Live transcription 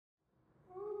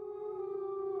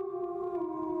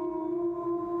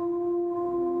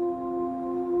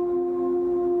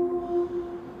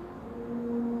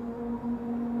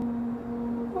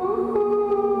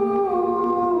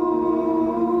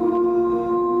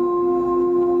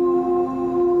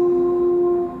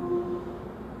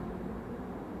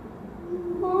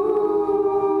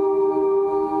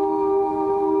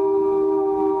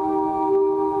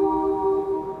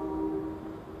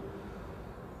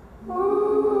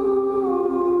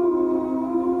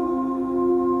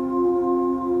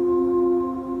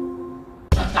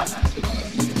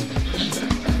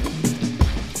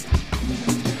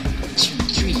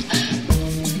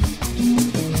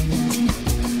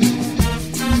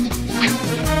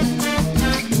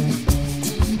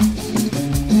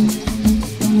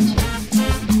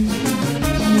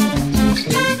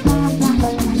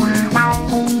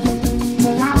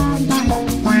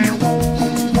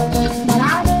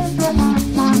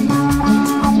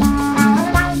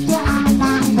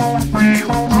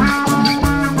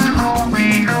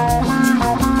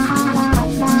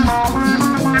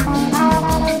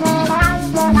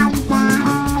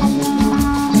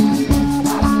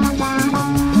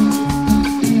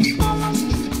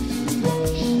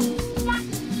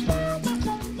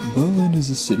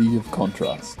city of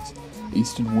contrasts.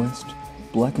 East and west,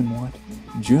 black and white,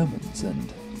 Germans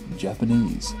and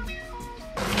Japanese.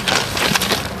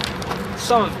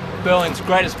 Some of Berlin's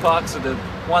greatest parks are the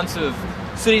ones of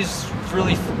cities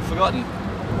really forgotten.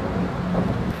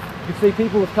 You see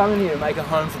people have come in here and make a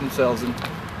home for themselves, and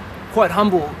quite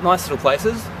humble, nice little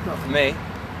places. Not for me,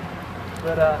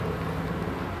 but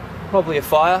probably a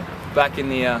fire back in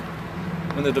the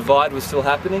when the divide was still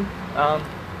happening. The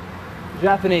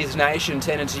Japanese nation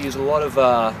tended to use a lot of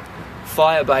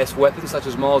fire-based weapons such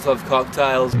as Molotov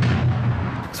cocktails,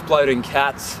 exploding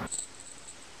cats,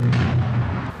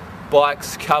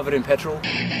 bikes covered in petrol,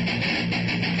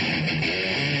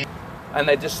 and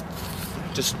they just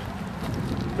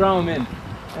throw them in.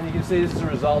 And you can see this is a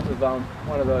result of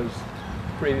one of those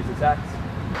previous attacks.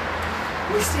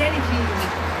 We're standing here in a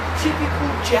typical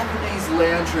Japanese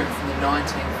lounge room from the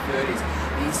 1930s.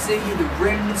 And you see here the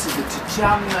remnants of the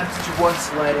tatami mats which were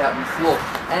once laid out on the floor.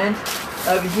 And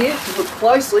over here, if you look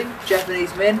closely,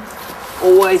 Japanese men,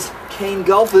 always keen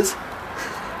golfers,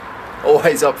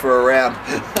 always up for a round.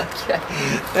 Okay.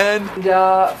 And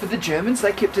for the Germans,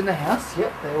 they kept in the house.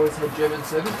 Yep, they always had German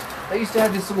servants. They used to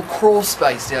have this little crawl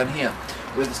space down here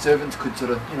where the servants could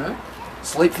sort of, you know,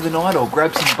 sleep for the night or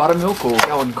grab some buttermilk or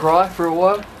go and cry for a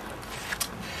while.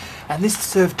 And this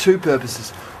served two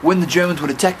purposes. When the Germans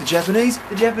would attack the Japanese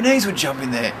would jump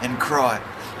in there and cry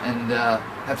and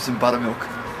have some buttermilk.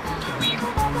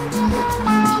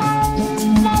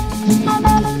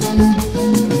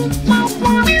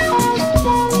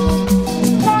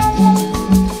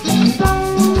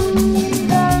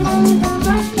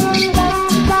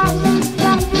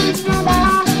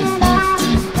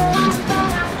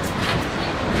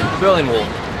 Berlin Wall,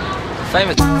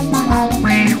 famous.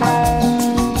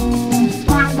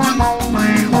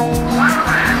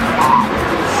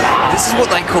 This is what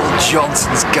they call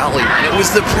Johnson's Gully, and it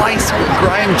was the place where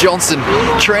Graham Johnson,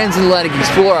 transatlantic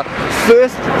explorer,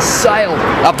 first sailed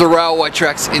up the railway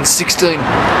tracks in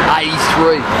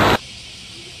 1683.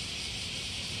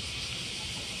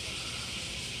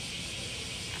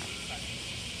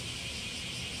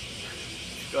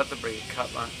 Got to bring a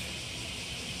cut lunch.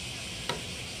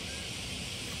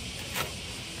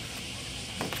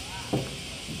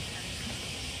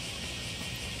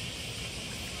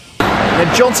 Now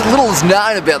Johnson, little is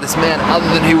known about this man other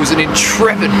than he was an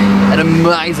intrepid and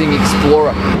amazing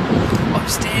explorer. I'm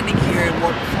standing here in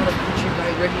what front of which you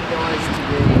may recognise to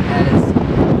be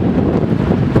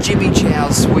as Jimmy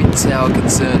Chow's Sweet and Sour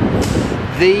Concern.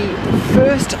 The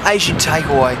first Asian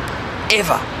takeaway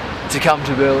ever to come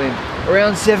to Berlin,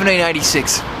 around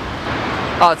 1786.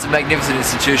 Oh, it's a magnificent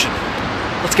institution.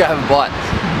 Let's go have a bite.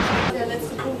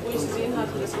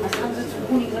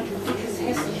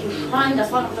 Nein,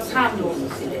 das war noch das harmlose.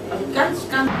 Also ganz,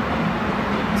 ganz...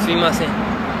 すいません。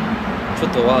ちょっ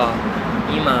とは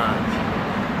今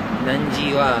何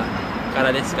時か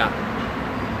らですか？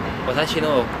私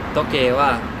の時計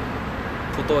は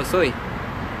ちょっと遅い。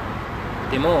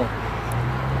でも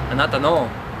あなたの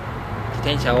自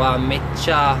転車はめっち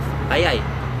ゃ速い。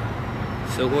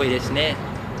すごいですね。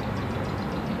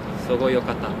すごいよ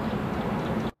かった。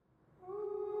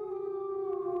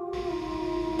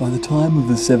By the time of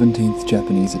the 17th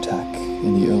Japanese attack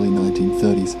in the early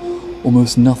 1930s,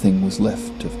 almost nothing was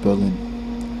left of Berlin.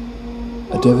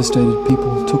 A devastated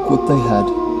people took what they had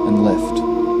and left,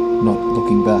 not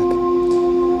looking back,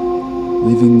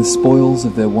 leaving the spoils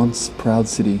of their once proud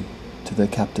city to their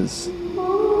captors,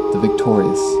 the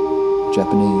victorious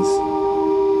Japanese.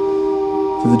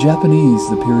 For the Japanese,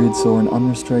 the period saw an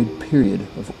unrestrained period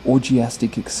of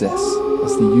orgiastic excess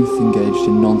as the youth engaged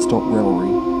in non-stop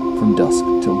revelry from dusk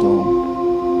till dawn.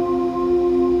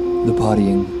 The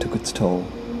partying took its toll,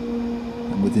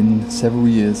 and within several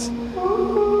years,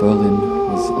 Berlin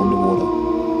was underwater.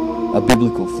 A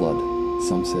biblical flood,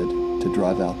 some said, to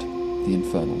drive out the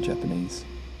infernal Japanese.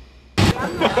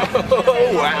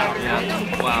 Oh, wow.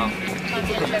 Yeah. Wow.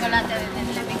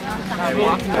 I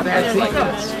walked the bed like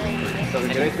this. So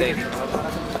the good thing,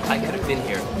 I could have been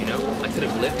here, you know? I could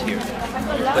have lived here.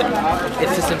 But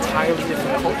it's this entirely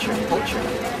different culture.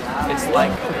 It's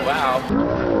like, wow.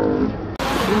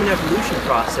 Human evolution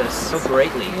process so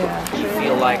greatly. You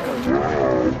feel like...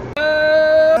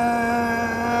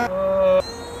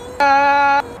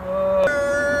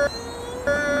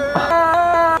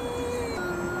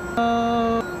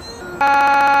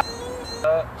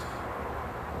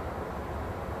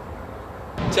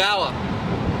 Tower.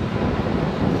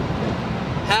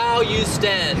 How you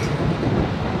stand.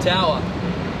 Tower.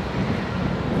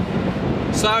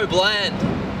 So bland.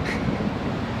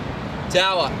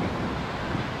 Tower.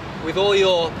 With all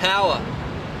your power.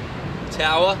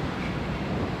 Tower.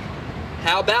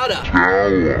 How about a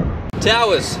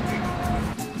towers?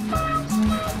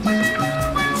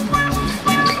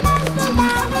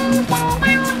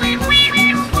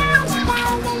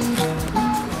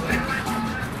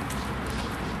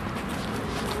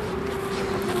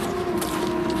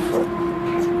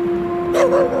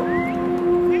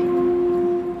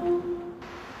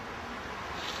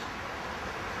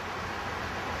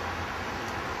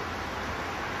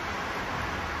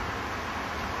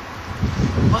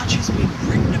 Much has been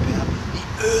written about the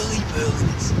early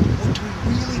Berliners. What do we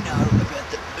really know about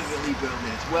the early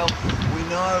Berliners? Well, we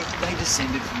know they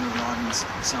descended from the Romans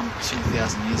some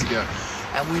 2,000 years ago.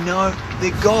 And we know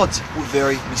their gods were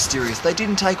very mysterious. They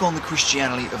didn't take on the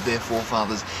Christianity of their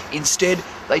forefathers. Instead,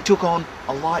 they took on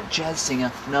a light jazz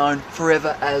singer known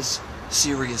forever as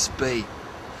Sirius B.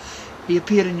 He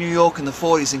appeared in New York in the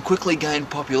 40s and quickly gained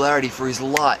popularity for his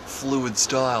light, fluid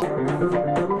style.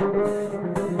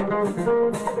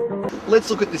 Let's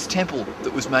look at this temple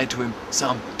that was made to him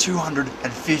some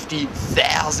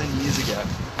 250,000 years ago.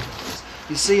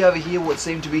 You see over here what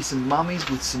seem to be some mummies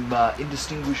with some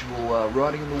indistinguishable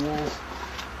writing on the walls,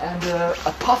 and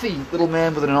a puffy little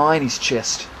man with an eye in his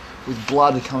chest with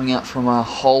blood coming out from a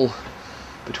hole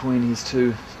between his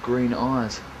two green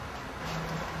eyes.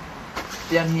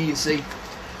 Down here you see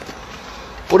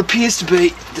what appears to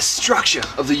be the structure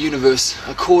of the universe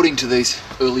according to these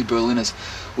early Berliners.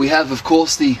 We have, of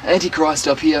course, the Antichrist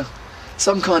up here,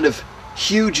 some kind of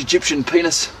huge Egyptian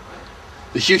penis,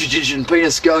 the huge Egyptian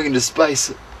penis going into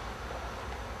space,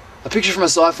 a picture from a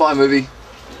sci-fi movie,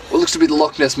 what looks to be the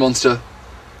Loch Ness Monster,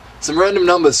 some random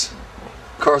numbers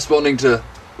corresponding to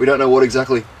we don't know what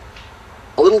exactly,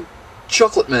 a little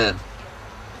chocolate man,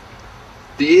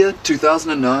 the year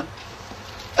 2009,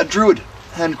 a druid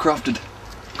handcrafted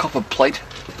copper plate,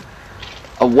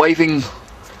 a waving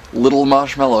little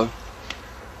marshmallow,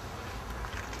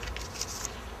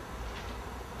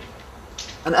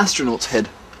 an astronaut's head,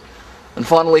 and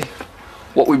finally,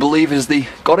 what we believe is the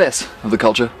goddess of the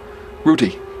culture,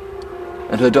 Ruthie,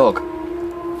 and her dog.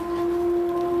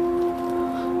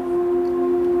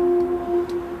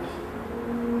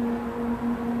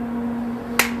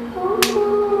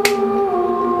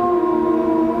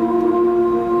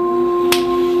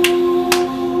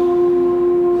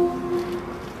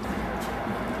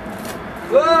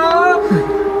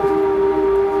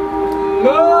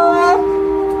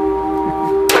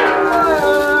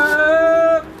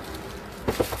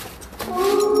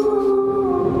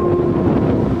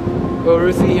 Well,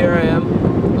 Ruthie, here I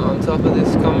am on top of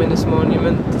this communist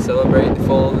monument to celebrate the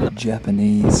fall of the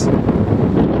Japanese.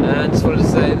 And I just wanted to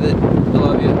say that I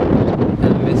love you and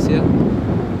I miss you,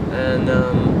 and